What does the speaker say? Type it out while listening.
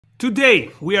Today,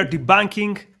 we are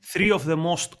debunking three of the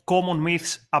most common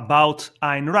myths about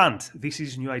Ayn Rand. This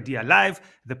is New Idea Live,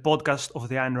 the podcast of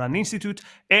the Ayn Rand Institute,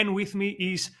 and with me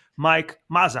is Mike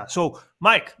Mazza. So,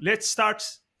 Mike, let's start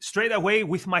straight away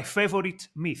with my favorite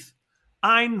myth.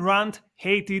 Ayn Rand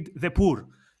hated the poor.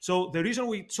 So, the reason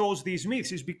we chose these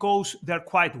myths is because they're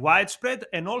quite widespread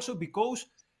and also because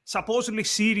supposedly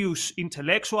serious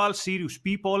intellectuals, serious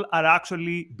people are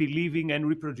actually believing and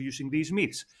reproducing these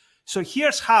myths. So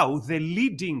here's how the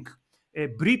leading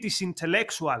British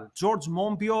intellectual, George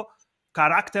Monbiot,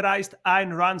 characterized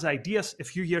Ayn Rand's ideas a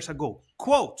few years ago.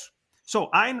 Quote, for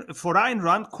Ayn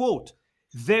Rand, quote,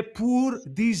 "The poor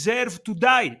deserve to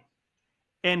die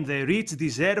and the rich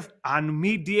deserve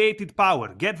unmediated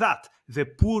power." Get that? The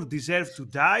poor deserve to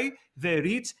die, the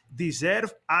rich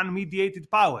deserve unmediated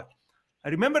power. I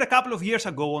remember a couple of years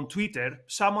ago on Twitter,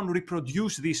 someone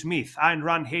reproduced this myth, Ayn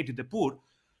Rand hated the poor.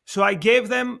 So I gave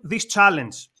them this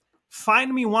challenge.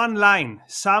 Find me one line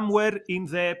somewhere in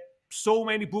the so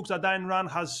many books that Ayn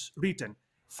Rand has written.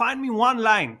 Find me one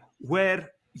line where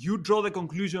you draw the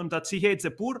conclusion that she hates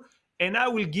the poor, and I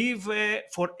will give,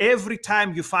 for every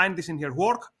time you find this in her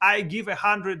work, I give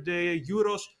 100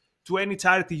 euros to any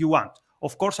charity you want.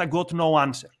 Of course, I got no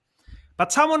answer.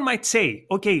 But someone might say,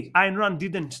 okay, Ayn Rand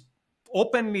didn't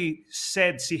openly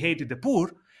said she hated the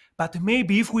poor, but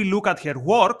maybe if we look at her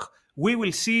work, we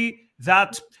will see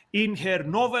that in her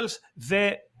novels,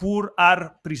 the poor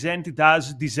are presented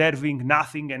as deserving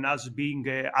nothing and as being,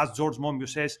 as George Monbiot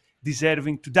says,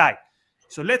 deserving to die.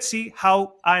 So let's see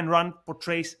how Ayn Rand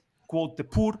portrays, quote, the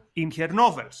poor in her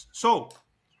novels. So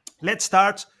let's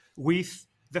start with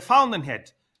the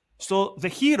fountainhead. So the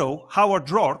hero,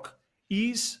 Howard Rourke,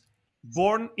 is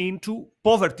born into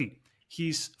poverty.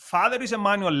 His father is a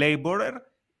manual laborer.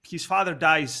 His father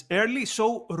dies early,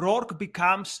 so Rourke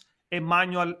becomes a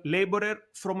manual laborer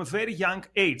from a very young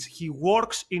age. He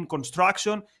works in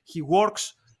construction, he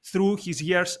works through his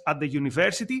years at the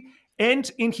university,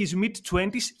 and in his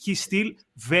mid-20s, he's still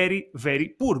very,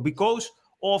 very poor because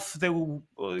of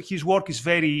his work is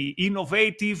very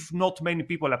innovative, not many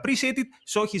people appreciate it,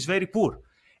 so he's very poor.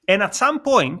 And at some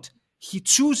point, he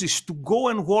chooses to go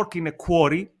and work in a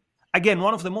quarry, again,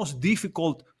 one of the most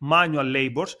difficult manual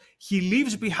labors. He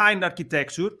leaves behind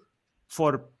architecture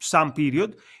for some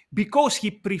period because he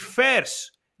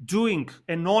prefers doing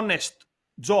an honest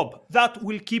job that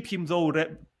will keep him, though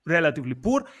relatively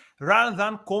poor, rather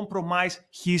than compromise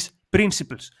his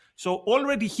principles. So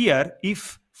already here,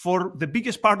 if for the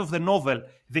biggest part of the novel,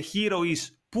 the hero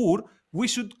is poor, we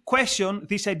should question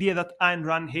this idea that Ayn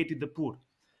Rand hated the poor.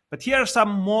 But here are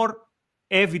some more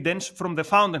evidence from the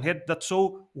fountainhead that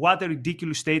show what a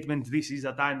ridiculous statement this is,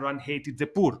 that Ayn Rand hated the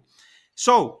poor.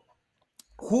 So,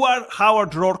 who are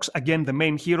Howard Rourke's, again, the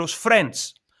main hero's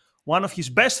friends? One of his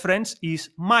best friends is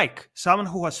Mike, someone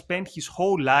who has spent his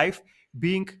whole life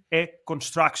being a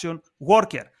construction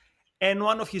worker. And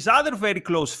one of his other very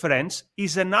close friends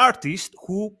is an artist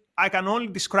who I can only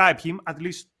describe him, at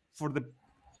least for the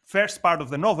first part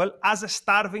of the novel, as a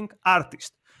starving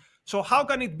artist. So how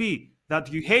can it be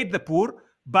that you hate the poor,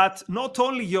 but not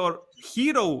only your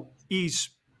hero is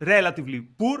relatively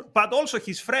poor, but also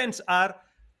his friends are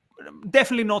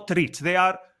definitely not rich. They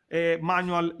are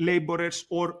manual laborers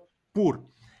or poor.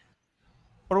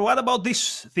 Or what about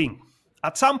this thing?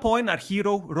 At some point, our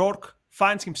hero, Rourke,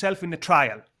 finds himself in a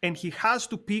trial and he has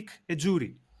to pick a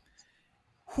jury.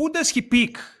 Who does he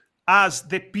pick as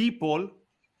the people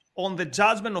on the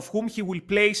judgment of whom he will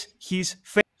place his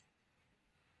faith?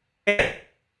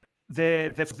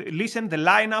 Listen, the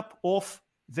lineup of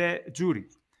the jury.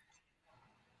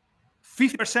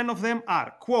 50% of them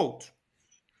are, quote,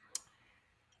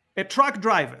 a truck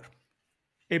driver,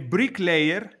 a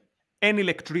bricklayer, an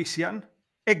electrician,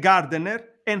 a gardener,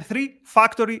 and 3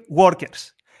 factory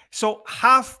workers. So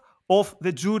half of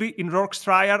the jury in Rourke's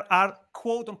trial are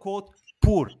quote-unquote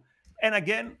poor. And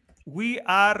again, we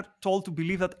are told to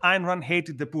believe that Ayn Rand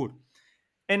hated the poor.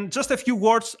 And just a few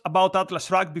words about Atlas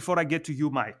Shrugged before I get to you,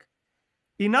 Mike.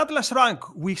 In Atlas Shrugged,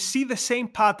 we see the same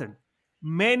pattern.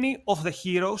 Many of the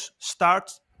heroes start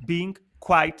being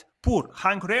quite poor.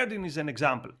 Hank Rearden is an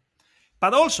example.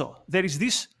 But also, there is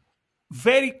this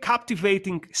very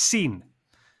captivating scene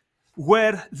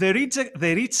where the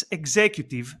rich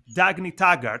executive, Dagny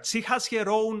Taggart, she has her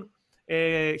own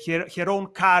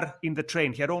car in the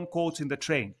train, her own coach in the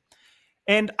train.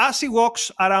 And as she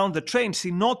walks around the train, she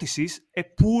notices a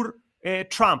poor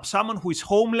tramp, someone who is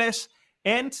homeless,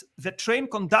 and the train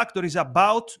conductor is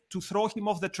about to throw him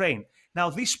off the train. Now,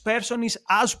 this person is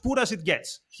as poor as it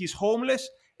gets. He's homeless,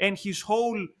 and his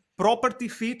whole property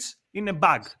fits in a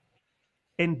bag.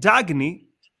 And Dagny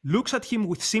looks at him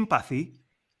with sympathy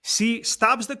She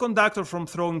stops the conductor from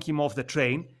throwing him off the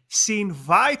train. She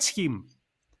invites him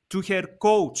to her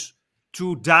coach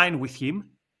to dine with him.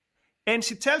 And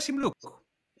she tells him, look,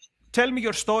 tell me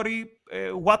your story,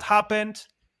 what happened.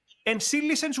 And she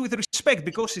listens with respect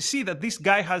because she sees that this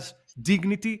guy has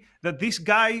dignity, that this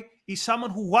guy is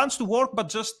someone who wants to work, but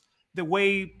just the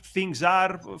way things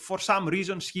are, for some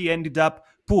reasons, he ended up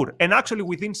poor. And actually,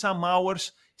 within some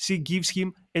hours, she gives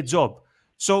him a job.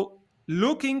 So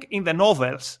looking in the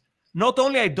novels, not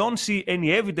only I don't see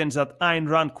any evidence that Ayn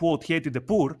Rand, quote, hated the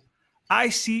poor, I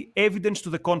see evidence to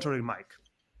the contrary, Mike.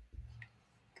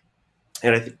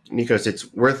 And I think, Nikos,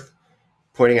 it's worth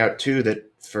pointing out, too,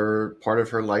 that for part of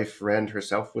her life, Rand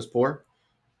herself was poor.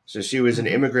 So she was an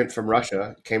immigrant from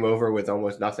Russia, came over with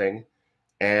almost nothing,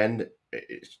 and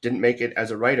didn't make it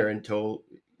as a writer until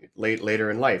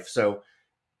later in life. So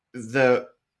the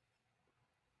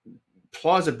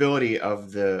plausibility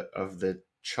of the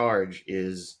charge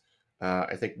is,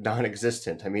 I think,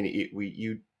 non-existent. I mean,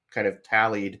 you kind of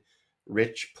tallied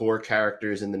rich, poor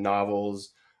characters in the novels.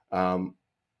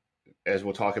 As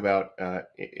we'll talk about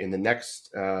in the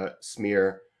next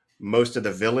smear, most of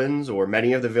the villains, or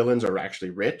many of the villains, are actually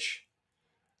rich.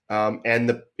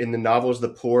 And in the novels, the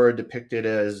poor are depicted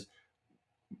as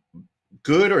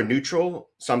good or neutral,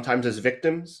 sometimes as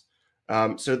victims.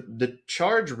 So the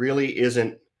charge really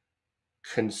isn't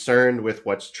concerned with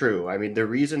what's true. I mean, the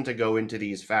reason to go into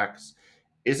these facts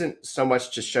isn't so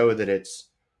much to show that it's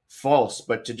false,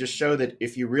 but to just show that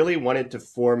if you really wanted to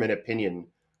form an opinion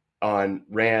on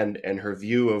Rand and her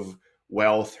view of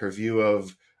wealth, her view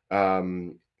of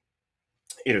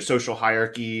social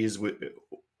hierarchies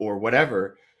or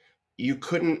whatever, you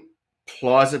couldn't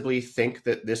plausibly think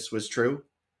that this was true.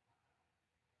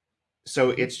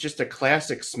 So it's just a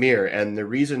classic smear, and the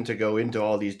reason to go into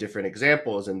all these different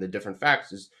examples and the different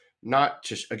facts is not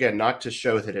to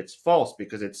show that it's false,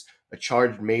 because it's a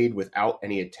charge made without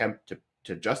any attempt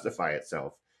to justify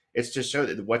itself. It's to show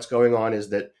that what's going on is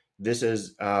that this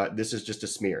is just a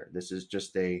smear. This is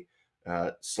just a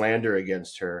slander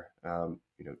against her,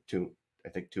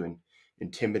 to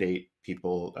intimidate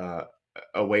people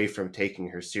away from taking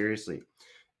her seriously.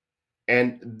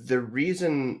 And the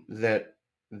reason that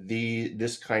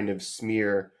this kind of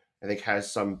smear, I think,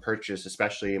 has some purchase,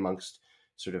 especially amongst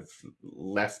sort of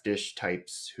leftish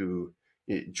types who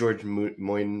George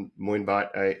Monbiot,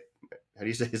 how do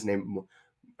you say his name?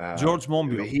 George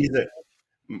Monbiot.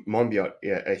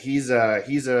 He's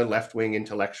a left-wing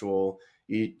intellectual.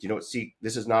 You don't see,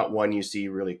 this is not one you see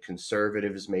really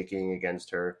conservatives making against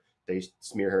her. They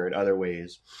smear her in other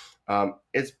ways.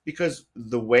 It's because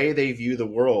the way they view the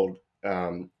world,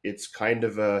 it's kind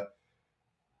of a,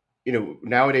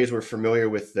 nowadays we're familiar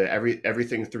with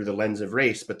everything through the lens of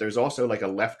race, but there's also like a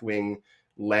left-wing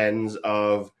lens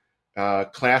of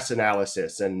class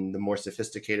analysis, and the more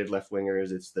sophisticated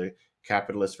left-wingers, it's the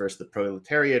capitalist versus the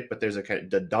proletariat. But there's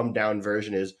the dumbed down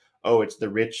version is, it's the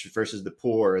rich versus the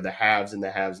poor, or the haves and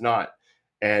the haves not.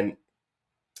 And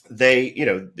they,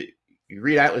 you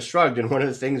read Atlas Shrugged, and one of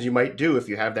the things you might do if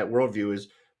you have that worldview is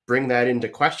bring that into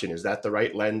question. Is that the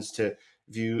right lens to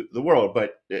view the world?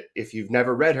 But if you've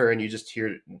never read her and you just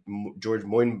hear George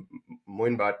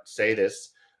Monbiot say this,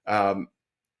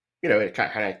 it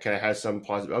kind of has some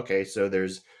plausible. Okay, so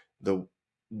there's the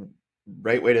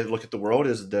right way to look at the world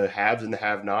is the haves and the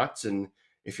have-nots, and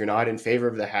if you're not in favor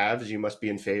of the haves, you must be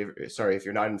in favor. Sorry, if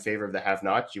you're not in favor of the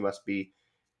have-nots, you must be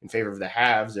in favor of the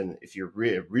haves. And if you're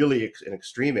really an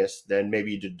extremist, then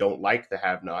maybe you don't like the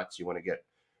have-nots. You want to get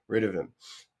rid of them.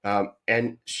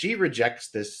 And she rejects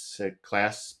this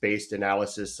class-based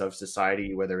analysis of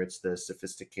society, whether it's the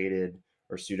sophisticated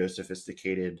or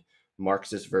pseudo-sophisticated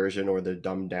Marxist version or the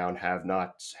dumbed-down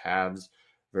have-nots, haves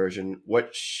version.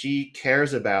 What she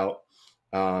cares about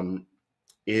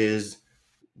is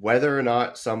whether or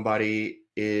not somebody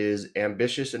is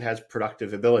ambitious and has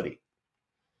productive ability.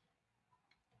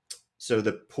 So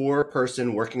the poor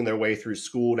person working their way through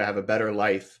school to have a better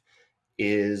life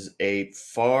is a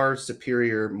far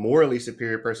superior, morally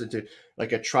superior person to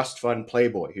like a trust fund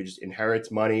playboy who just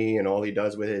inherits money and all he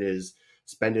does with it is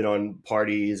spend it on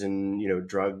parties and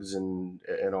drugs and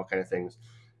all kind of things.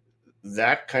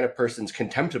 That kind of person's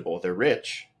contemptible. They're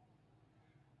rich.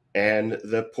 And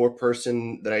the poor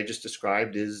person that I just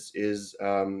described is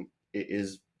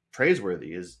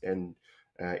praiseworthy.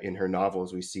 In her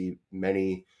novels, we see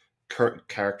many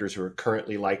characters who are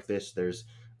currently like this. There's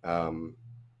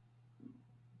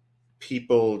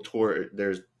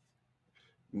there's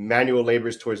manual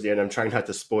laborers towards the end. I'm trying not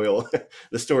to spoil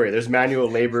the story. There's manual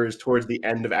laborers towards the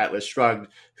end of Atlas Shrugged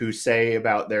who say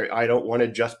about I don't want to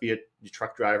just be a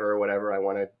truck driver or whatever. I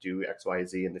want to do X, Y,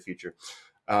 Z in the future.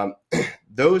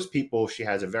 Those people she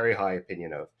has a very high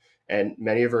opinion of, and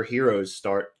many of her heroes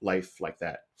start life like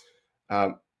that.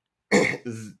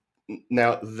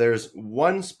 Now, there's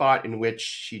one spot in which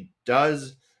she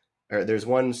does, or there's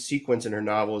one sequence in her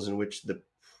novels in which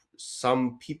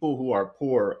some people who are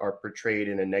poor are portrayed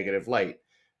in a negative light,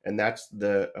 and that's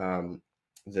the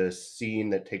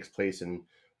scene that takes place in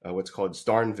what's called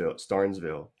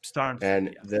Starnesville.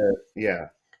 And yeah.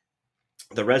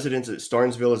 The residents at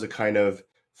Starnesville is a kind of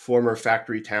former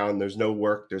factory town. There's no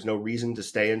work. There's no reason to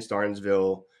stay in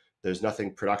Starnesville. There's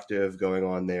nothing productive going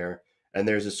on there. And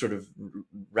there's a sort of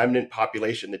remnant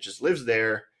population that just lives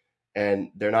there,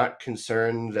 and they're not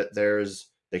concerned that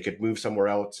they could move somewhere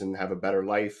else and have a better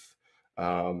life.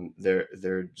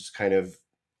 They're just kind of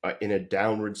in a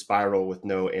downward spiral with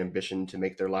no ambition to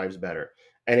make their lives better.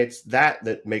 And it's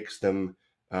that makes them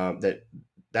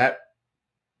that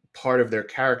part of their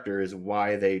character is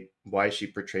why she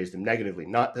portrays them negatively.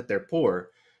 Not that they're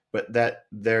poor, but that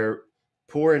they're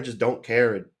poor and just don't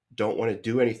care and don't want to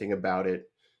do anything about it.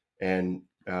 And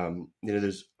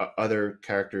there's other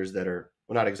characters that are,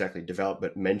 well, not exactly developed,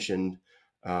 but mentioned.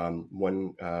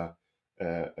 One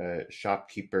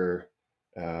shopkeeper,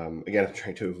 again, I'm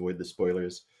trying to avoid the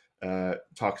spoilers,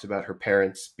 talks about her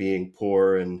parents being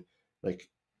poor and like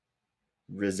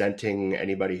resenting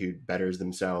anybody who betters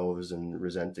themselves and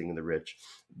resenting the rich.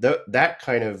 That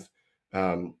kind of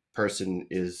person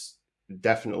is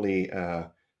definitely,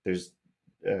 there's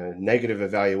a negative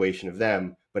evaluation of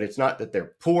them, but it's not that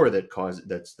they're poor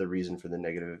that's the reason for the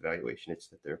negative evaluation. It's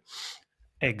that they're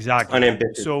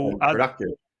unambitious and productive.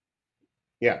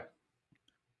 Yeah.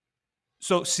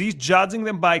 So she's judging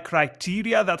them by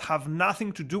criteria that have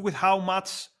nothing to do with how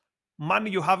much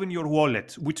money you have in your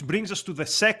wallet, which brings us to the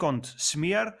second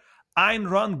smear.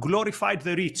 Ayn Rand glorified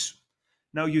the rich.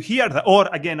 Now you hear that, or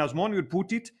again, as Moni would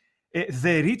put it,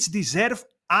 the rich deserve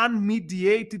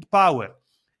unmediated power.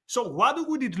 So what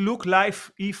would it look like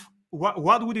if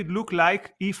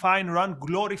Ayn Rand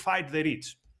glorified the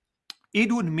rich?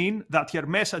 It would mean that her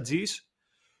message is,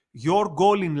 your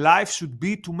goal in life should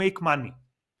be to make money.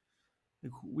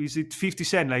 Is it 50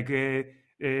 Cent? Like,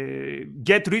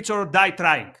 get rich or die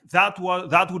trying. That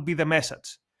would be the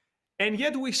message. And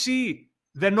yet we see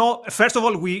first of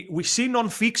all, we see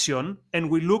non-fiction and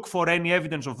we look for any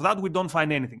evidence of that. We don't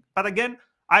find anything. But again,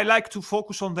 I like to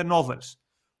focus on the novels.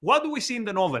 What do we see in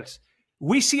the novels?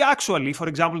 We see actually, for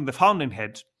example, in The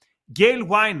Fountainhead, Gail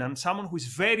Wynan, someone who is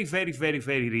very, very, very,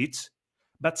 very rich,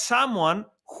 but someone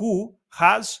who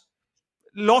has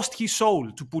lost his soul,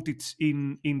 to put it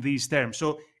in these terms.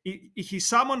 So he's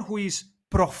someone who is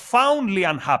profoundly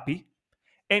unhappy,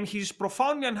 and he's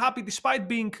profoundly unhappy despite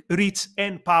being rich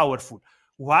and powerful.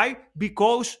 Why?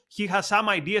 Because he has some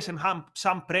ideas and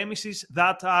some premises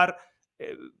that are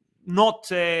not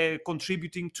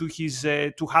contributing to his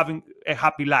to having a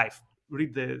happy life.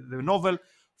 Read the novel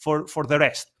for the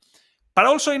rest. But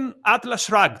also in Atlas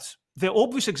Shrugged, the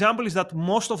obvious example is that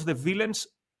most of the villains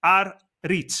are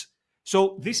rich.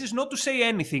 So this is not to say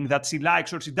anything that she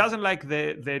likes or she doesn't like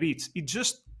the rich. It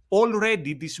just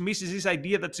already dismisses this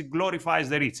idea that she glorifies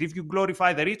the rich. If you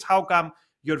glorify the rich, how come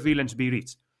your villains be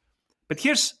rich? But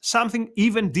here's something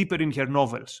even deeper in her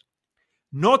novels.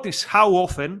 Notice how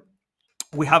often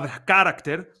we have a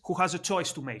character who has a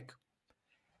choice to make.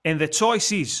 And the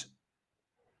choice is,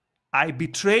 I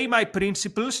betray my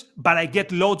principles, but I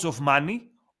get loads of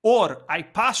money, or I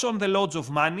pass on the loads of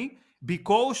money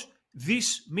because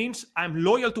this means I'm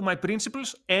loyal to my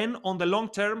principles, and on the long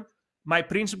term, my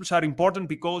principles are important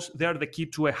because they're the key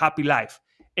to a happy life.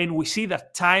 And we see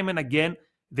that time and again,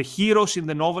 the heroes in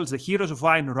the novels, the heroes of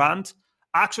Ayn Rand,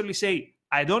 actually say,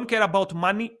 I don't care about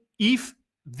money if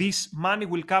this money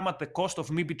will come at the cost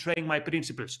of me betraying my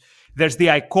principles. There's the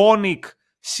iconic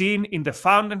scene in The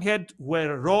Fountainhead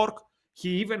where Rourke,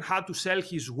 he even had to sell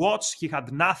his watch. He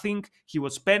had nothing. He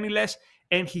was penniless,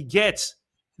 and he gets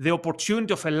the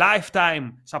opportunity of a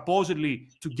lifetime, supposedly,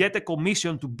 to get a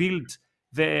commission to build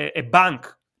a bank,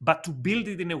 but to build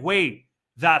it in a way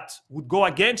that would go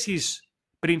against his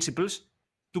principles.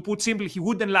 To put simply, he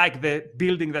wouldn't like the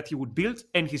building that he would build,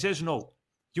 and he says, no,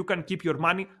 you can keep your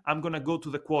money, I'm going to go to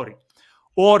the quarry.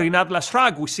 Or in Atlas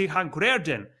Shrugged, we see Hank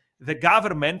Rearden, the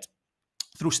government,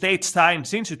 through State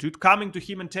Science Institute, coming to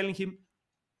him and telling him,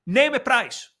 name a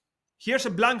price. Here's a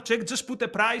blank check, just put a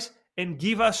price and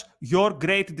give us your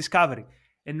great discovery.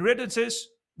 And Rearden says,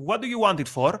 what do you want it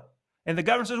for? And the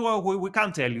government says, well, we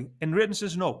can't tell you. And Rearden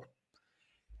says, no.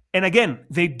 And again,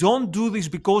 they don't do this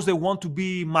because they want to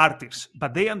be martyrs,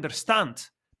 but they understand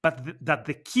that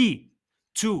the key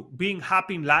to being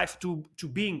happy in life, to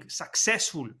being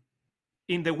successful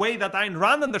in the way that Ayn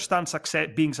Rand understands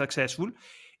being successful,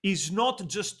 is not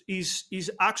just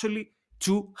is actually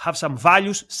to have some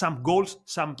values, some goals,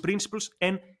 some principles,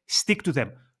 and stick to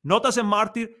them. Not as a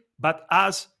martyr, but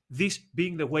as this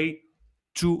being the way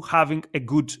to having a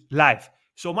good life.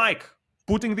 So, Mike,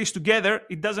 putting this together,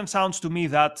 it doesn't sound to me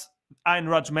that Ayn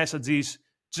Rand's message is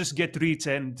just get rich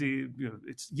and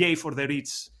it's yay for the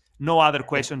rich, no other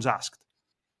questions asked.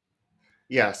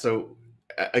 Yeah. So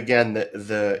again,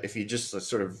 the if you just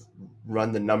sort of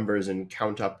run the numbers and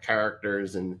count up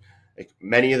characters, and like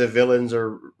many of the villains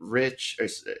are rich,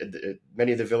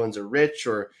 many of the villains are rich,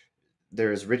 or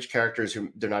there's rich characters who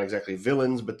they're not exactly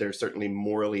villains, but they're certainly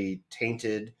morally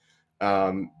tainted,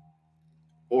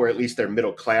 or at least they're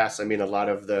middle class. I mean, a lot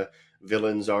of the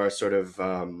villains are sort of,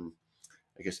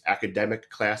 I guess, academic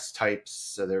class types.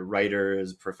 So they're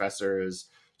writers, professors.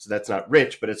 So that's not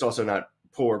rich, but it's also not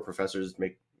poor. Professors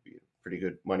make pretty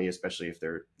good money, especially if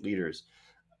they're leaders.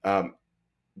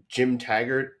 Jim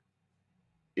Taggart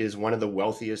is one of the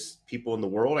wealthiest people in the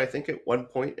world, I think, at one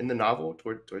point in the novel.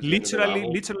 Towards the end of the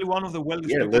novel. Literally one of the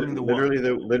wealthiest people in the world.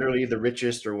 Literally the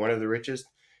richest, or one of the richest.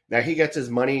 Now he gets his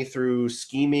money through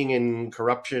scheming and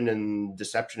corruption and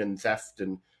deception and theft,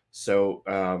 and so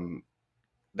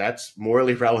that's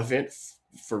morally relevant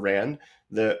for Rand.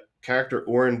 The character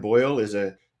Orrin Boyle is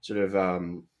a sort of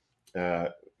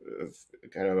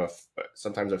kind of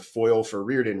sometimes a foil for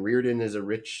Reardon. Reardon is a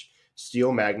rich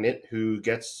steel magnate who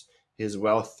gets his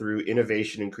wealth through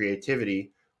innovation and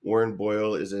creativity. Orrin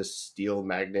Boyle is a steel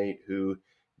magnate who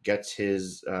gets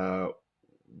his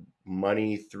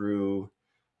money through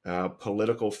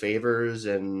political favors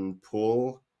and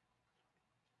pull.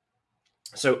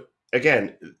 So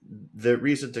again, the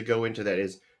reason to go into that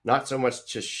is not so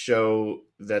much to show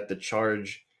that the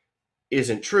charge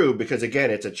isn't true, because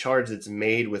again, it's a charge that's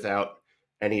made without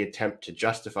any attempt to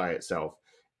justify itself.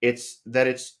 It's that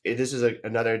this is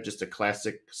another just a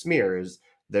classic smear. Is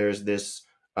there's this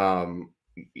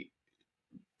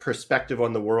perspective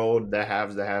on the world, the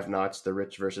haves, the have-nots, the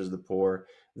rich versus the poor,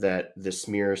 that the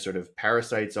smear sort of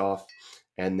parasites off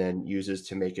and then uses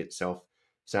to make itself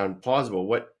sound plausible.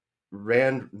 What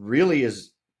Rand really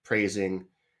is praising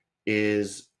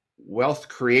is wealth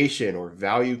creation or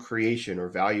value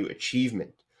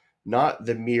achievement, not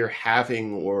the mere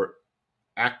having or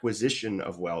acquisition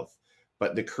of wealth,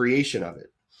 but the creation of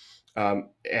it.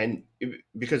 And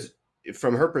because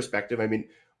from her perspective, I mean,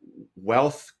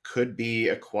 wealth could be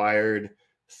acquired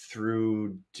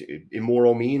through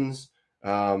immoral means.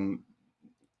 An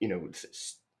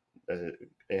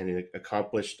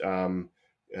accomplished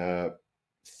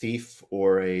thief,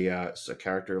 or a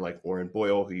character like Orrin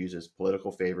Boyle who uses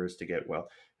political favors to get wealth.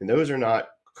 And those are not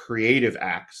creative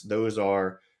acts. Those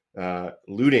are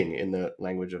looting in the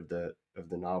language of the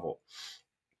novel.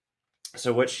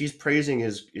 So what she's praising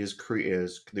is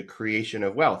the creation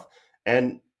of wealth.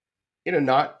 And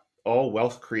not all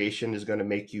wealth creation is going to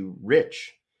make you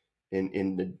rich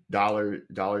in the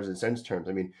dollars and cents terms.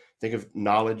 I mean, think of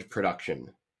knowledge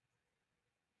production.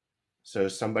 So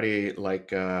somebody like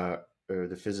the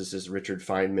physicist Richard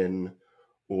Feynman,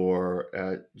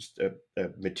 or just a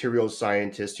materials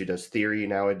scientist who does theory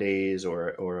nowadays,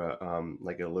 or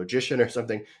like a logician or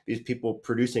something. These people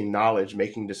producing knowledge,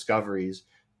 making discoveries,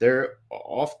 they're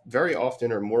very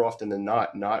often, or more often than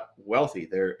not wealthy.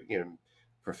 They're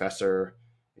professor,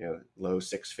 low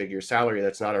six-figure salary.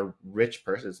 That's not a rich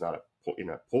person. It's not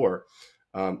poor.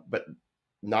 But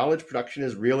knowledge production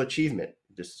is real achievement.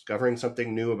 Discovering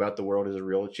something new about the world is a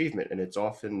real achievement, and it's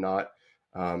often not.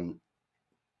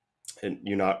 And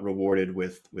you're not rewarded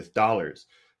with dollars.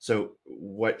 So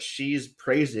what she's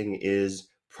praising is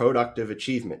productive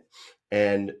achievement,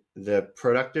 and the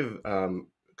productive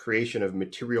creation of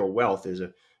material wealth is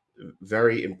a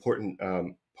very important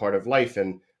part of life.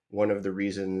 And one of the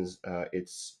reasons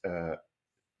it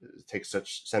takes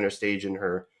such center stage in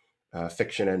her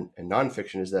fiction and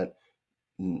nonfiction is that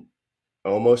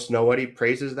almost nobody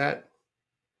praises that.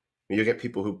 You get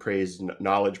people who praise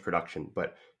knowledge production,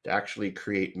 but to actually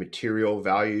create material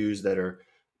values that are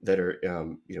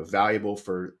valuable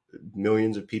for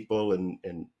millions of people, and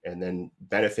then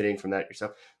benefiting from that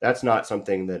yourself, that's not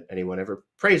something that anyone ever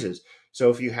praises. So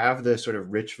if you have the sort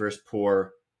of rich versus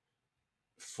poor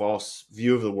false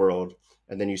view of the world,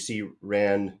 and then you see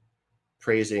Rand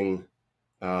praising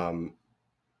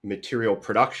material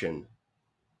production,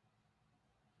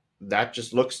 that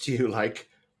just looks to you like,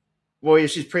 well, yeah,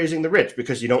 she's praising the rich,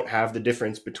 because you don't have the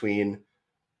difference between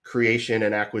creation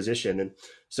and acquisition. And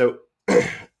so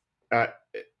I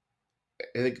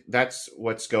think that's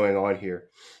what's going on here.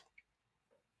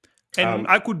 And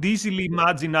I could easily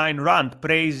imagine Ayn Rand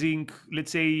praising,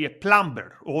 let's say, a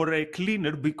plumber or a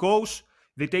cleaner, because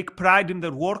They take pride in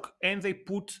their work and they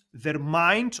put their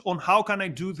mind on how can I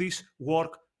do this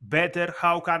work better?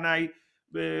 How can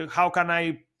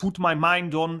I put my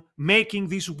mind on making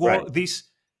this work, Right. this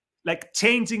like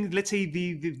changing, let's say,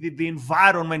 the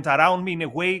environment around me in a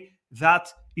way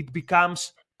that it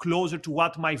becomes closer to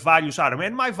what my values are.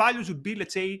 And my values would be,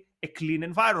 let's say, a clean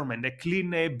environment, a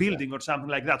clean building or something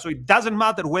like that. So it doesn't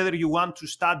matter whether you want to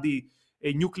study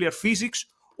nuclear physics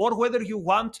or whether you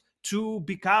want to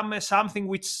become something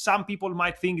which some people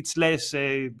might think it's less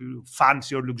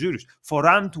fancy or luxurious. For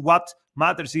Rand, what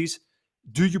matters is,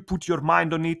 do you put your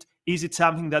mind on it? Is it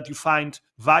something that you find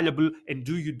valuable? And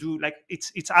do you do, like,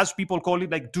 it's as people call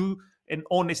it, like, do an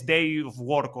honest day of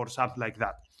work or something like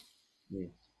that. Mm.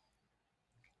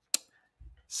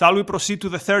 Shall we proceed to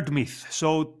the third myth?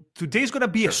 So today's going to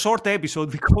be a short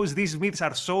episode because these myths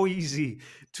are so easy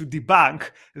to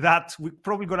debunk that we're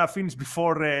probably going to finish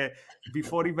before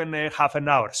even half an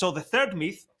hour. So the third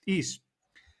myth is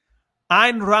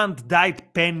Ayn Rand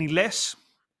died penniless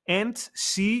and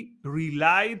she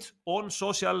relied on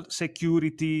social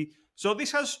security. So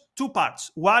this has two parts.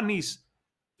 One is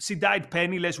she died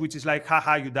penniless, which is like,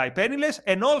 haha, you die penniless.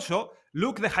 And also,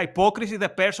 look, the hypocrisy, the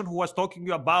person who was talking to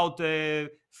you about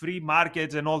free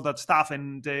markets and all that stuff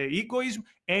and egoism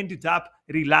ended up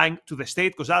relying to the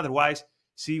state because otherwise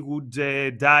she would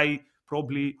die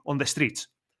probably on the streets.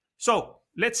 So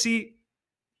let's see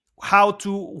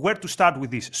where to start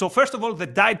with this. So first of all, the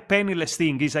died penniless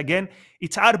thing is, again,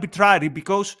 it's arbitrary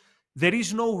because there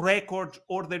is no record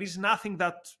or there is nothing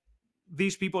that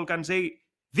these people can say,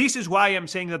 this is why I'm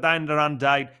saying that Ayn Rand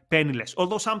died penniless.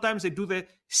 Although sometimes they do the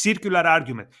circular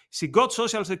argument. She got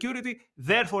Social Security,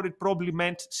 therefore it probably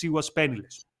meant she was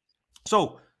penniless.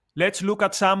 So let's look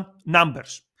at some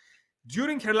numbers.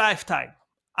 During her lifetime,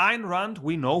 Ayn Rand,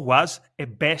 we know, was a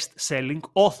best-selling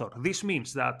author. This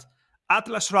means that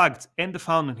Atlas Shrugged and The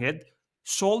Fountainhead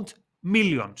sold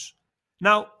millions.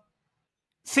 Now,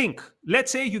 think,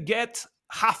 let's say you get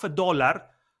 $50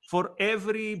 for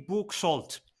every book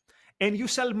sold and you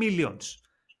sell millions.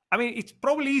 I mean, it's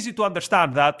probably easy to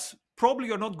understand that probably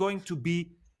you're not going to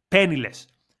be penniless.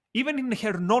 Even in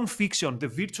her non-fiction, The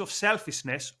Virtue of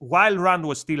Selfishness, while Rand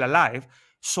was still alive,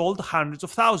 sold hundreds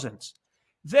of thousands.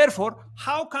 Therefore,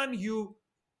 how can you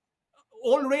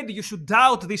should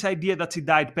doubt this idea that she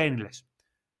died penniless.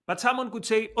 But someone could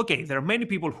say, okay, there are many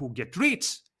people who get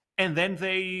rich and then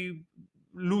they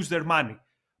lose their money.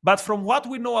 But from what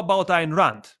we know about Ayn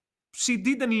Rand, she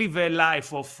didn't live a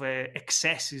life of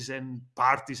excesses and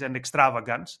parties and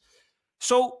extravagance.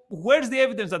 So where's the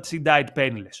evidence that she died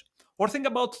penniless? Or think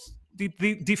about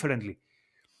it differently.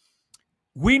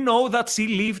 We know that she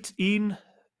lived in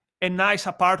a nice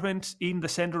apartment in the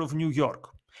center of New York.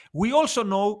 We also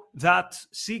know that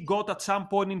she got at some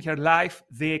point in her life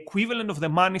the equivalent of the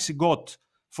money she got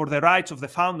for the rights of The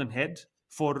Fountainhead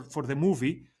for the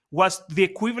movie was the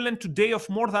equivalent today of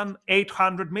more than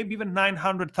 $800,000, maybe even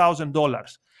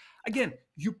 $900,000. Again,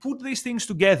 you put these things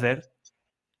together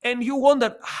and you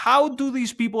wonder, how do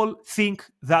these people think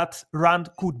that Rand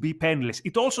could be penniless?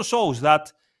 It also shows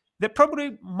that they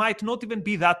probably might not even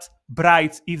be that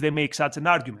bright if they make such an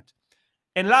argument.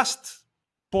 And last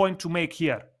point to make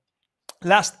here,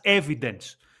 last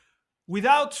evidence.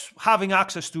 Without having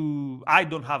access to, I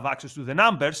don't have access to the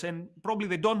numbers, and probably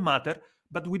they don't matter,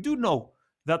 but we do know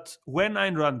that when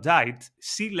Ayn Rand died,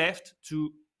 she left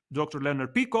to Dr.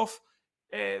 Leonard Peikoff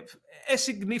a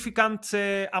significant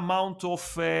amount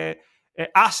of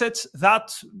assets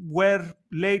that were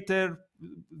later,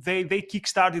 they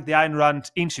kickstarted the Ayn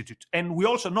Rand Institute. And we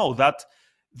also know that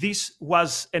this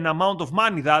was an amount of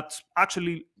money that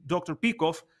actually Dr.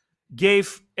 Peikoff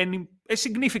gave a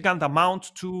significant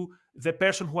amount to the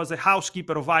person who was the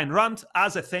housekeeper of Ayn Rand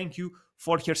as a thank you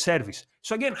for her service.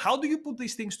 So again, how do you put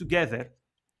these things together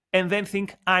and then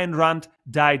think Ayn Rand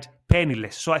died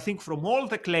penniless? So I think from all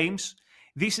the claims,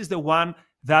 this is the one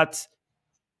that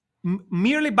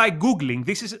merely by Googling,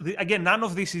 this is, again, none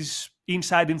of this is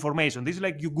inside information. This is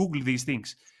like you Google these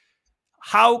things.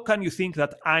 How can you think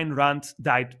that Ayn Rand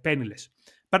died penniless?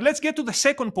 But let's get to the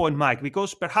second point, Mike,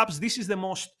 because perhaps this is the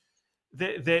most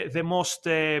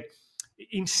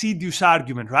insidious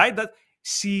argument, right? That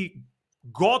she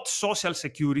got Social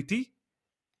Security,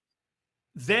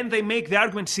 then they make the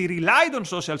argument she relied on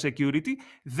Social Security,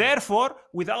 therefore,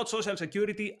 without Social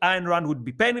Security, Ayn Rand would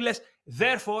be penniless,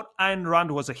 therefore, Ayn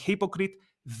Rand was a hypocrite,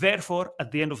 therefore,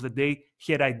 at the end of the day,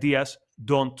 her ideas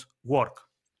don't work.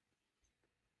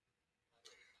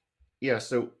 Yeah,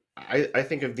 so I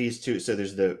think of these two. So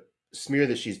there's the smear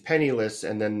that she's penniless,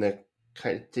 and then the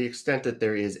to the extent that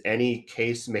there is any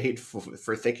case made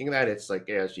for thinking that, it's like,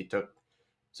 yeah, she took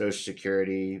Social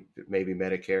Security, maybe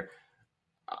Medicare.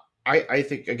 I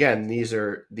think again these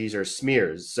are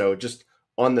smears. So just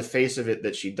on the face of it,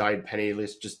 that she died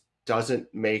penniless just doesn't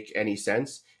make any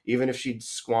sense. Even if she'd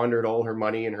squandered all her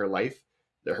money in her life,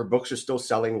 her books are still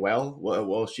selling well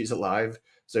while she's alive.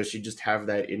 So she just have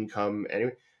that income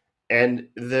anyway. And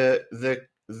the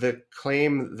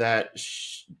claim that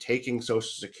taking Social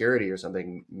Security or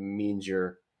something means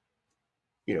you're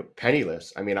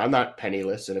penniless. I mean, I'm not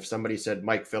penniless, and if somebody said,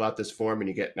 Mike, fill out this form and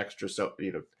you get an extra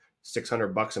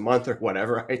 $600 a month or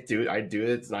whatever, I do it.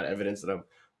 It's not evidence that I'm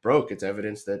broke. It's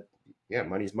evidence that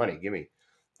money's money. Give me.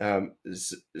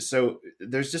 So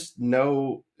there's just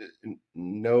no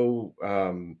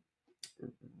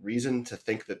reason to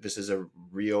think that this is a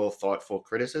real thoughtful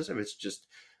criticism. It's just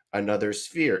another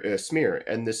smear,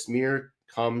 and the smear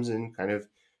comes in kind of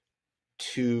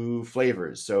two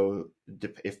flavors. So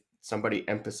if somebody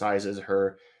emphasizes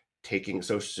her taking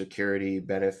Social Security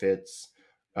benefits,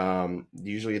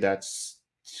 usually that's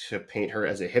to paint her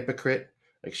as a hypocrite.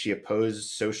 Like she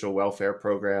opposed social welfare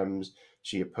programs,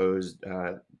 she opposed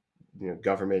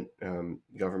government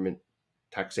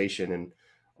taxation and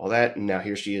all that, and now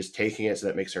here she is taking it, so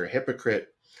that makes her a hypocrite.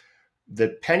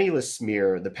 The penniless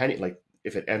smear,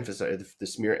 if the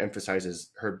smear emphasizes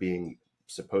her being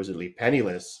supposedly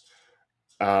penniless,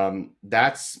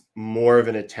 that's more of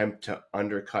an attempt to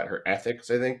undercut her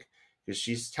ethics, I think, because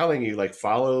she's telling you, like,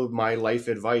 follow my life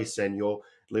advice and you'll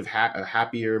live a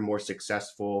happier, more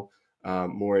successful,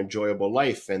 more enjoyable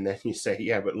life. And then you say,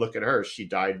 yeah, but look at her, she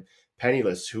died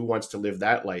penniless. Who wants to live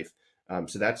that life?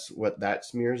 So that's what that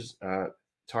smear's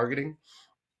targeting.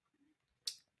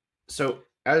 So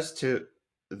as to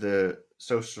the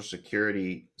Social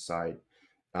Security side,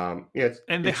 and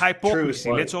the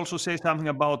hypocrisy. Let's also say something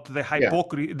about the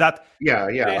hypocrisy.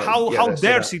 How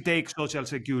dare she take Social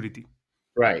Security?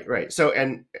 Right. So,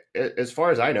 and as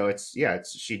far as I know,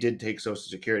 she did take Social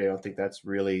Security. I don't think that's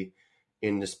really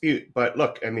in dispute. But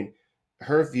look, I mean,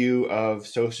 her view of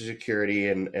Social Security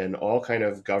and all kind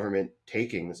of government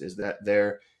takings is that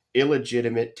they're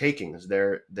illegitimate takings.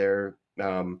 They're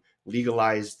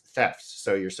legalized thefts.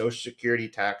 So your Social Security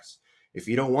tax, if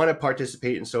you don't want to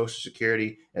participate in Social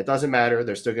Security, it doesn't matter.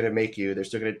 They're still going to they're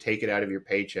still going to take it out of your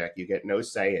paycheck. You get no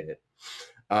say in it.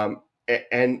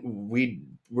 And we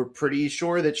were pretty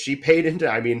sure that she paid into,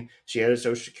 I mean, she had a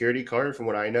Social Security card from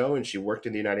what I know, and she worked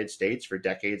in the United States for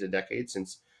decades and decades,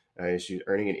 since she's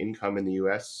earning an income in the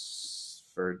US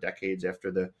for decades after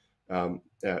the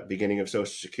beginning of Social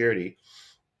Security.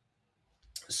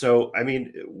 So, I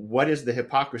mean, what is the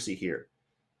hypocrisy here?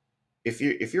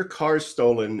 If your car's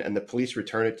stolen and the police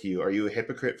return it to you, are you a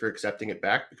hypocrite for accepting it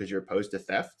back because you're opposed to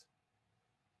theft?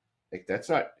 Like, that's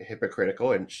not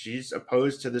hypocritical. And she's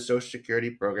opposed to the Social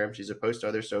Security program. She's opposed to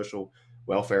other social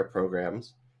welfare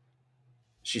programs.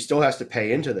 She still has to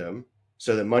pay into them.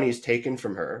 So the money is taken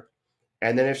from her.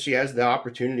 And then if she has the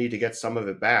opportunity to get some of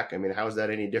it back, I mean, how is that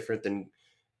any different than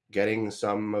getting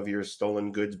some of your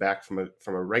stolen goods back from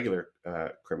a regular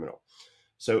criminal?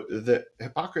 So the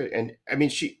hypocrisy, and I mean,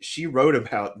 she wrote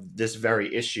about this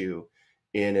very issue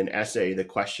in an essay, the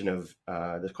question of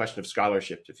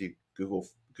scholarships. If you Google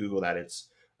that, it's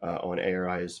on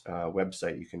ARI's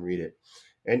website. You can read it,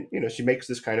 and she makes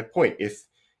this kind of point.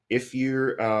 If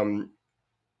you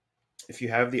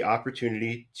have the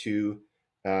opportunity to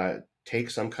take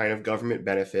some kind of government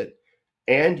benefit,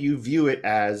 and you view it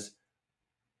as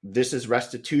this is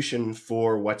restitution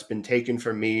for what's been taken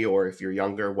from me, or if you're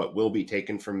younger, what will be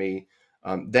taken from me,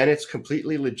 then it's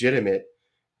completely legitimate.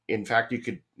 In fact,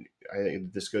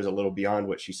 this goes a little beyond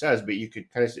what she says, but you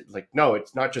could kind of say, like, no,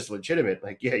 it's not just legitimate.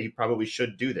 Like, yeah, you probably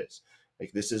should do this.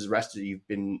 Like, this is you've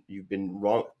been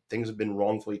wrong. Things have been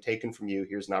wrongfully taken from you.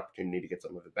 Here's an opportunity to get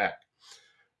some of it back.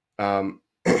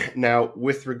 Now,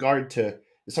 with regard to,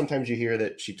 sometimes you hear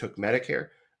that she took Medicare.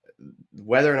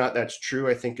 Whether or not that's true,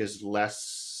 I think, is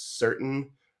less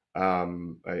certain.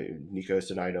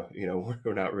 Nikos and I don't,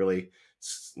 we're not really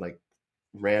like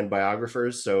Rand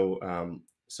biographers, so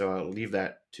I'll leave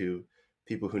that to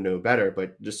people who know better.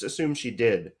 But just assume she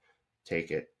did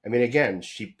take it. I mean, again,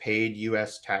 she paid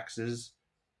U.S. taxes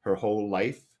her whole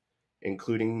life,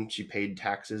 including she paid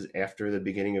taxes after the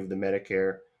beginning of the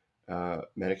Medicare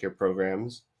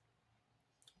programs.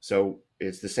 So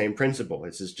it's the same principle.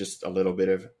 This is just a little bit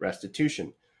of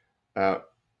restitution.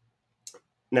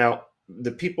 Now,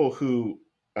 the people who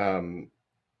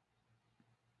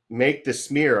make the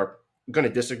smear are going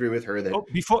to disagree with her. That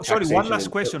one last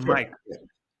question, Mike.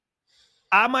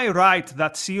 Am I right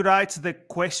that she writes the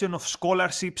question of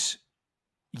scholarships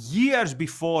years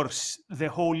before the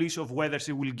whole issue of whether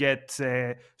she will get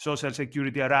Social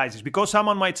Security arises. Because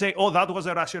someone might say, oh, that was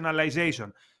a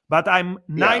rationalization. But I'm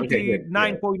Yeah. Okay. Good.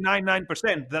 Yeah.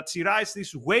 99.99% that she raised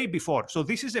this way before. So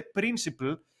this is a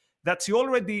principle that she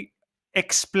already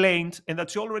explained and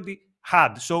that she already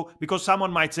had. So because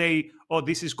someone might say, oh,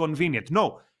 this is convenient.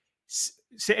 No.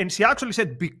 And she actually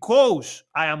said, because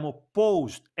I am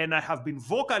opposed and I have been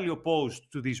vocally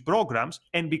opposed to these programs,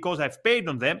 and because I've paid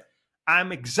on them,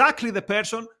 I'm exactly the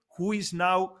person who is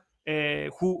now,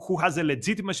 who has the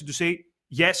legitimacy to say,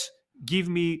 yes, give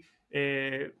me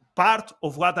part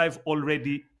of what I've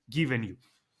already given you.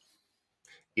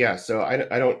 Yeah, so I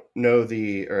don't know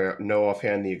know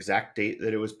offhand the exact date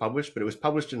that it was published, but it was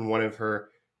published in one of her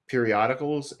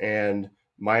periodicals, and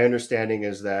my understanding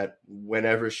is that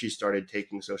whenever she started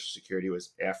taking Social Security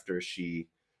was after she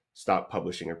stopped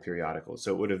publishing her periodicals.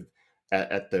 So it would have,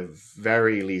 at the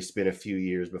very least, been a few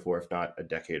years before, if not a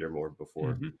decade or more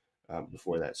before.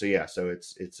 Before that. So yeah, so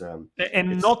it's not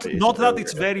that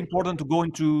it's very important to go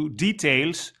into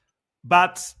details,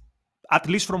 but at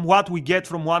least from what we get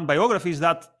from one biography is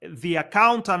that the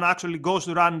accountant actually goes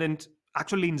to Rand and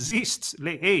actually insists,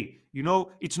 like, hey, you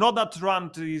know, it's not that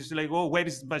Rand is like, oh, where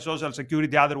is my Social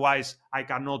Security? Otherwise, I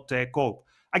cannot cope.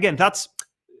 Again,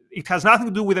 it has nothing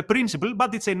to do with the principle,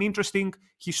 but it's an interesting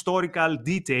historical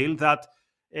detail that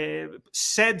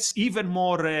sheds even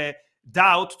more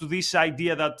doubt to this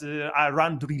idea that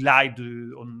Rand relied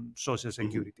on Social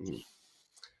Security. Mm-hmm.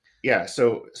 Yeah.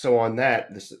 So on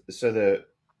that, so the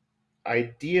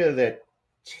idea that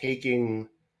taking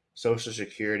Social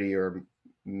Security or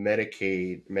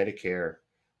Medicaid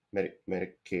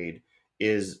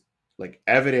is like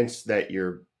evidence that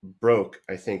you're broke,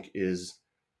 I think is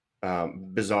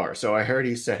bizarre. So I heard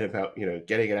he said about, you know,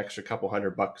 getting an extra couple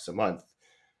 $100 a month.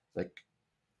 Like,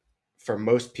 for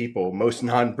most people, most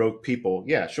non-broke people,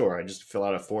 yeah, sure, I just fill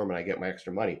out a form and I get my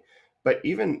extra money. But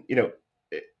even, you know,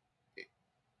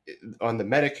 on the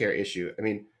Medicare issue, I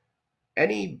mean,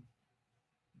 any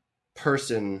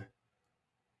person,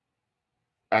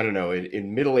 I don't know,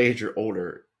 in middle age or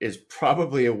older is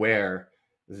probably aware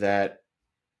that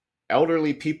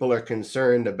elderly people are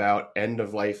concerned about end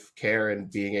of life care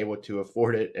and being able to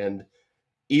afford it. And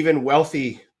even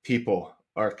wealthy people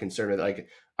are concerned with it. Like,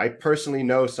 I personally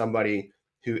know somebody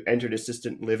who entered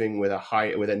assisted living with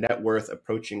a net worth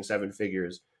approaching 7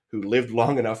 figures, who lived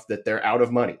long enough that they're out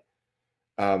of money.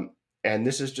 And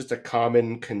this is just a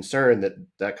common concern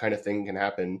that kind of thing can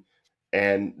happen,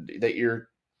 and that you're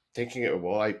thinking,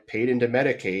 well, I paid into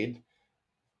Medicaid,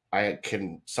 I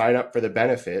can sign up for the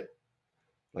benefit.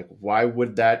 Like, why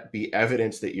would that be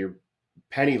evidence that you're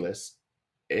penniless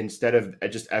instead of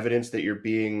just evidence that you're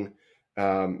being,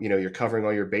 you know, you're covering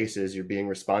all your bases, you're being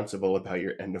responsible about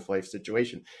your end of life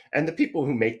situation? And the people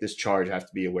who make this charge have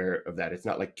to be aware of that. It's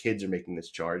not like kids are making this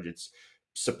charge. It's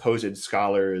supposed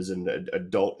scholars and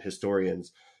adult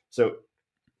historians. So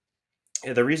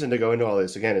the reason to go into all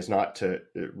this, again, is not to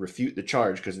refute the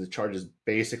charge, because the charge is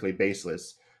basically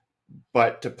baseless,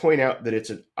 but to point out that it's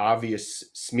an obvious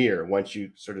smear once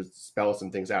you sort of spell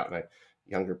some things out. And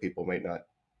younger people might not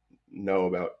know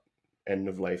about end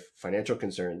of life financial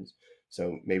concerns,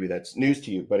 so maybe that's news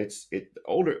to you. But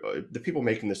the people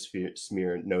making this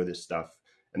smear know this stuff,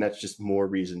 and that's just more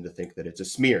reason to think that it's a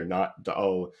smear, not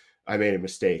oh, I made a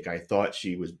mistake, I thought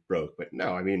she was broke. But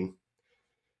no, I mean,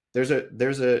 there's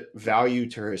a value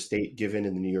to her estate given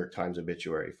in the New York Times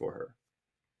obituary for her.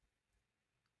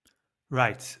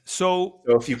 Right. So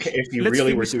if you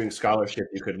really were doing scholarship,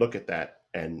 you could look at that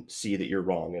and see that you're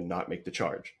wrong and not make the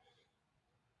charge.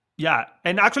 Yeah,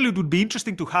 and actually it would be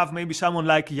interesting to have maybe someone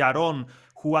like Yaron,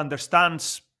 who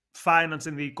understands finance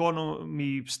and the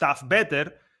economy stuff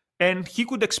better, and he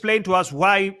could explain to us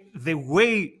why the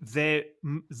way the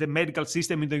medical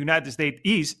system in the United States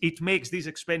is, it makes these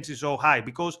expenses so high.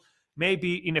 Because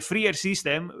maybe in a freer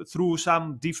system, through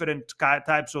some different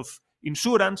types of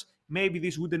insurance, maybe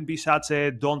this wouldn't be such a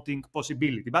daunting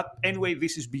possibility. But anyway,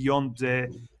 this is beyond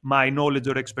my knowledge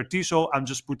or expertise, so I'm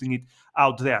just putting it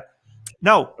out there.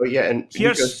 Now, oh yeah, and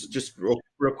here's just real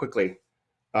quickly.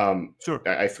 Sure.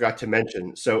 I forgot to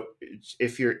mention. So,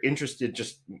 if you're interested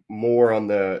just more on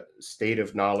the state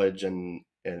of knowledge and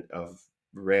of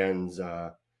Rand's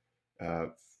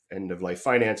end of life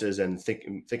finances, and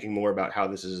thinking more about how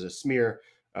this is a smear,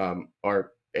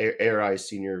 our ARI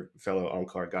senior fellow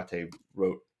Onkar Gate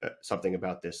wrote something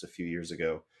about this a few years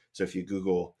ago. So if you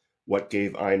Google what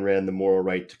gave Ayn Rand the moral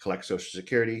right to collect Social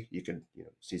Security, you can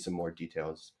see some more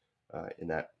details in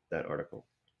that article.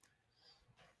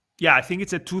 Yeah, I think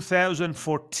it's a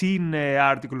 2014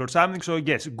 article or something. So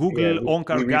yes, Google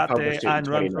Onkar Gate Ayn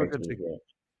Rand.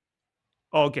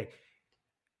 Okay.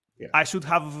 Yeah. I should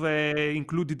have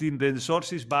included in the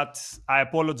sources, but I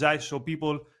apologize. So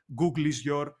people, Google is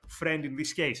your friend in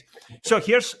this case. So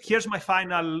here's my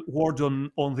final word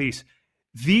on this.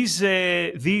 These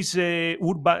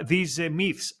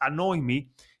myths annoy me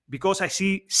because I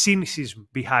see cynicism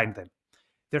behind them.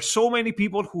 There's so many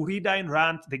people who read Ayn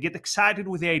Rand, they get excited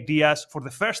with the ideas for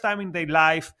the first time in their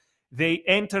life. They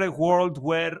enter a world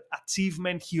where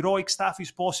achievement, heroic stuff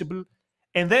is possible.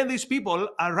 And then these people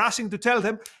are rushing to tell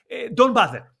them, don't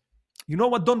bother. You know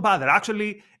what? Don't bother.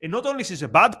 Actually, not only is a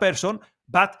bad person,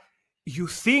 but you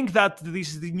think that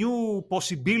the new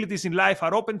possibilities in life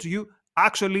are open to you.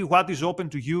 Actually, what is open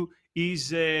to you is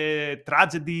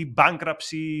tragedy,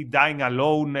 bankruptcy, dying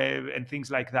alone, and things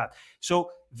like that.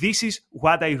 So this is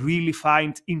what I really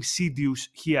find insidious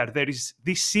here. There is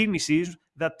this cynicism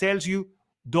that tells you,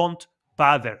 don't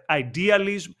bother.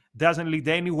 Idealism doesn't lead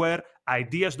anywhere.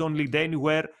 Ideas don't lead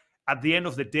anywhere. At the end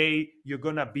of the day, you're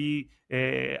gonna be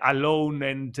alone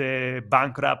and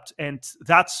bankrupt, and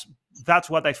that's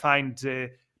what I find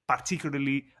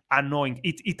particularly annoying.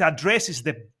 It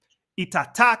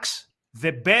attacks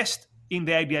the best in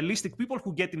the idealistic people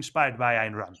who get inspired by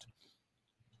Ayn Rand.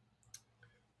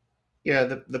 Yeah,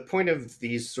 the point of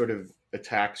these sort of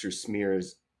attacks or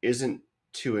smears isn't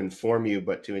to inform you,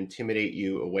 but to intimidate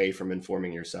you away from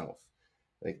informing yourself.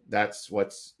 Like that's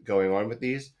what's going on with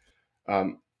these.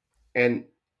 And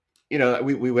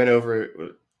we went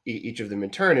over each of them in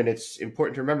turn, and it's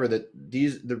important to remember that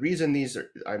the reason these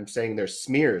are, I'm saying they're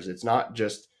smears. It's not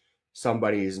just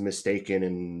somebody's mistaken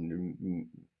and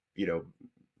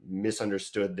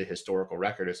misunderstood the historical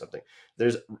record or something.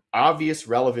 There's obvious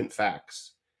relevant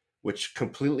facts which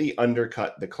completely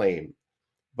undercut the claim,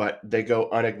 but they go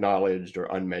unacknowledged or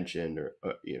unmentioned, or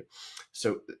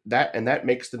so that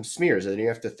makes them smears. And you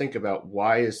have to think about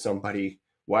why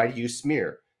do you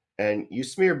smear? And you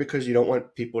smear because you don't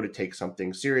want people to take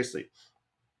something seriously.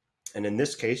 And in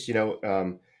this case,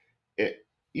 who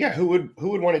would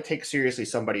want to take seriously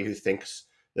somebody who thinks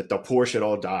that the poor should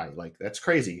all die? Like, that's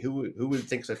crazy. Who would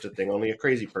think such a thing? Only a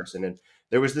crazy person. And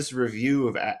there was this review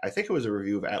of, I think it was a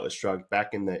review of Atlas Shrugged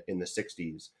back in the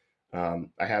 60s.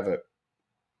 I'm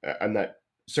not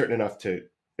certain enough to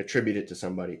attribute it to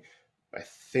somebody. I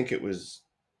think it was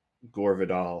Gore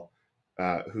Vidal,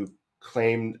 who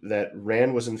claimed that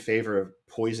Rand was in favor of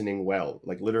poisoning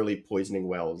literally poisoning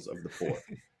wells of the poor.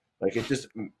 Like, it just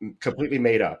completely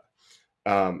made up.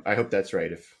 I hope that's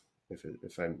right. If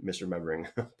I'm misremembering,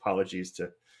 apologies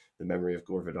to the memory of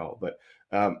Gore Vidal. But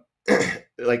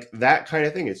like that kind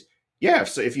of thing is, yeah.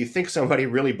 So if you think somebody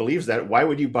really believes that, why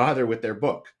would you bother with their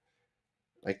book?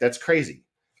 Like, that's crazy.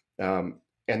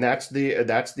 And that's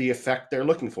the effect they're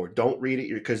looking for. Don't read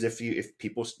it, because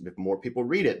if more people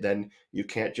read it, then you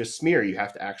can't just smear. You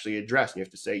have to actually address, and you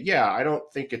have to say, yeah, I don't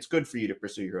think it's good for you to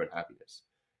pursue your own happiness,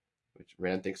 which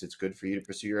Rand thinks it's good for you to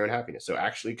pursue your own happiness. So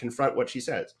actually confront what she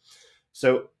says.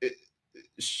 So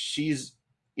she's,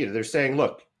 they're saying,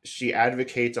 look, she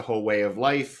advocates a whole way of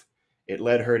life. It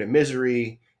led her to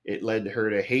misery. It led her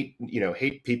to hate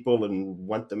people and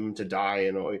want them to die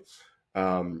and all.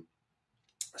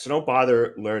 So don't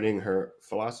bother learning her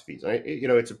philosophies.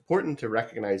 It's important to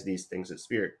recognize these things as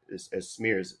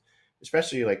smears,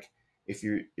 especially like if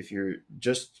you're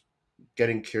just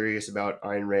getting curious about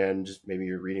Ayn Rand, just maybe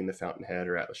you're reading The Fountainhead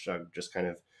or Atlas Shrugged, just kind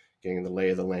of getting the lay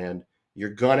of the land.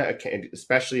 You're gonna,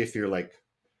 especially if you're like,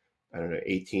 I don't know,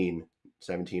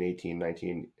 17, 18,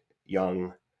 19,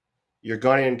 young, you're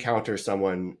gonna encounter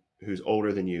someone who's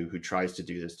older than you who tries to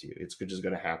do this to you. It's just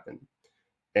gonna happen.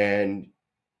 And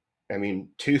I mean,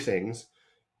 two things.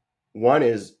 One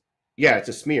is, yeah, it's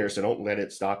a smear, so don't let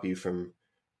it stop you from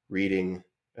reading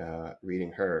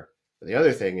her. But the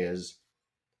other thing is,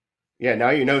 yeah,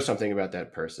 now you know something about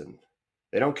that person.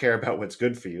 They don't care about what's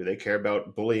good for you. They care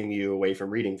about bullying you away from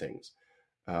reading things.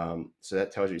 So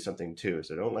that tells you something too.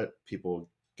 So don't let people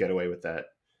get away with that.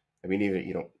 I mean, even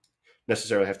you don't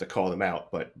necessarily have to call them out,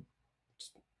 but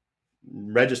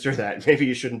register that maybe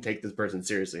you shouldn't take this person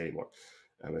seriously anymore.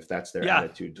 If that's their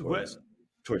attitude towards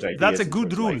ideas. That's a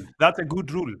good rule. Life. That's a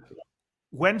good rule.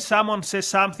 When someone says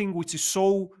something which is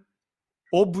so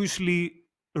obviously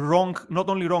wrong, not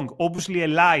only wrong, obviously a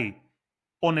lie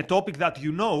on a topic that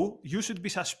you should be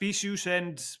suspicious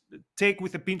and take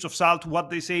with a pinch of salt what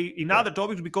they say in other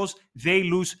topics, because they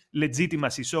lose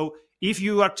legitimacy. So if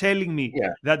you are telling me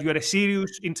that you are a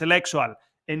serious intellectual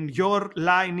and your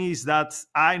line is that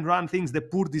Ayn Rand thinks the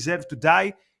poor deserve to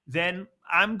die, then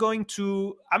I'm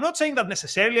not saying that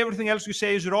necessarily everything else you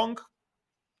say is wrong,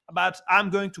 but I'm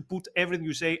going to put everything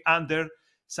you say under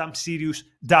some serious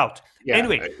doubt. Yeah,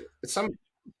 anyway,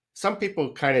 some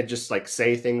people kind of just like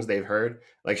say things they've heard.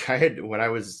 Like I had when I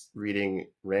was reading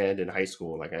Rand in high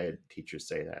school, like I had teachers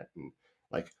say that, and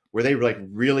like were they like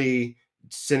really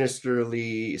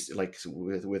sinisterly like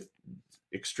with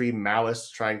extreme malice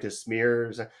trying to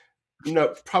smear?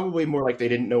 No, probably more like they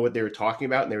didn't know what they were talking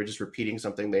about and they were just repeating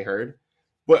something they heard.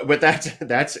 But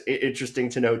that's interesting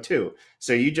to know too.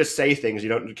 So you just say things, you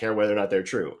don't care whether or not they're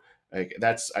true. Like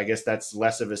that's, I guess that's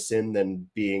less of a sin than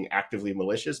being actively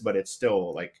malicious, but it's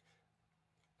still like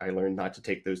I learned not to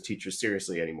take those teachers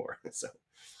seriously anymore. So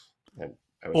and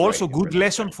I was Also, right. good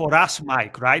lesson for us,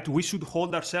 Mike, right? We should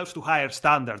hold ourselves to higher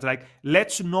standards. Like,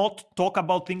 let's not talk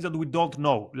about things that we don't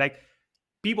know. Like,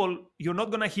 people, you're not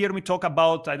going to hear me talk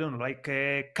about, I don't know, like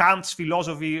Kant's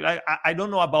philosophy. I don't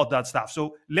know about that stuff.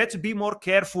 So let's be more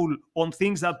careful on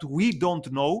things that we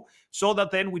don't know so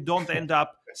that then we don't end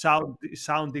up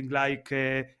sounding like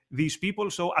these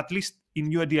people. So at least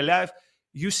in your daily life,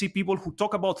 you see people who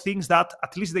talk about things that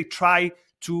at least they try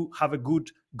to have a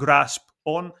good grasp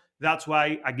on. That's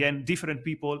why, again, different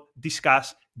people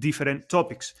discuss different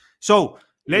topics. So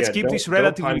let's keep this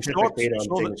relatively short.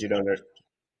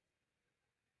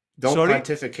 Don't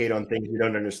pontificate on things you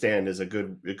don't understand is a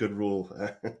good rule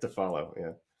to follow.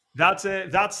 Yeah. That's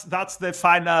the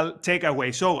final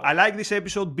takeaway. So I like this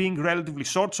episode being relatively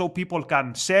short so people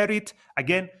can share it.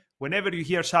 Again, whenever you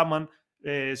hear someone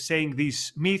saying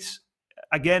these myths,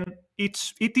 again,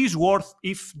 it is worth,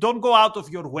 if don't go out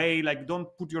of your way, like don't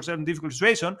put yourself in a difficult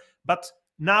situation, but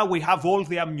now we have all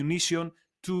the ammunition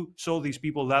to show these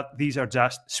people that these are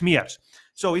just smears.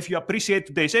 So if you appreciate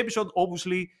today's episode,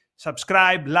 obviously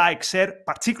subscribe, like, share,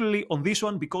 particularly on this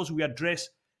one because we address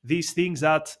these things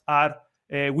that are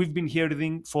we've been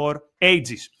hearing for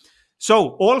ages.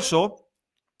 So also,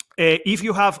 if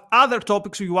you have other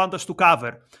topics you want us to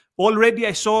cover, already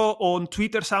I saw on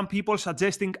Twitter some people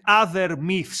suggesting other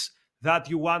myths that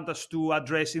you want us to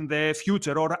address in the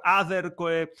future, or other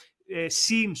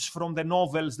scenes from the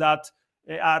novels that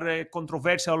are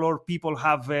controversial or people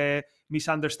have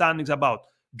misunderstandings about.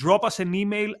 Drop us an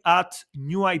email at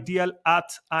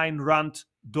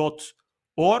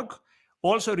newideal@aynrand.org.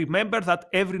 Also, remember that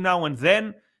every now and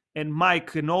then, and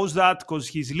Mike knows that because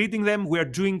he's leading them, we're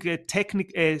doing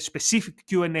specific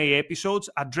Q&A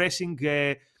episodes addressing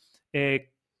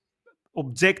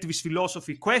objectivist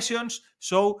philosophy questions.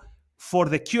 So for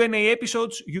the Q&A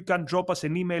episodes, you can drop us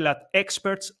an email at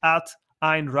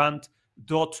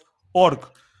experts@aynrand.org.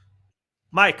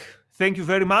 Mike, thank you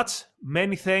very much.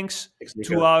 Many thanks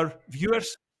to our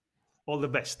viewers. All the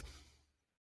best.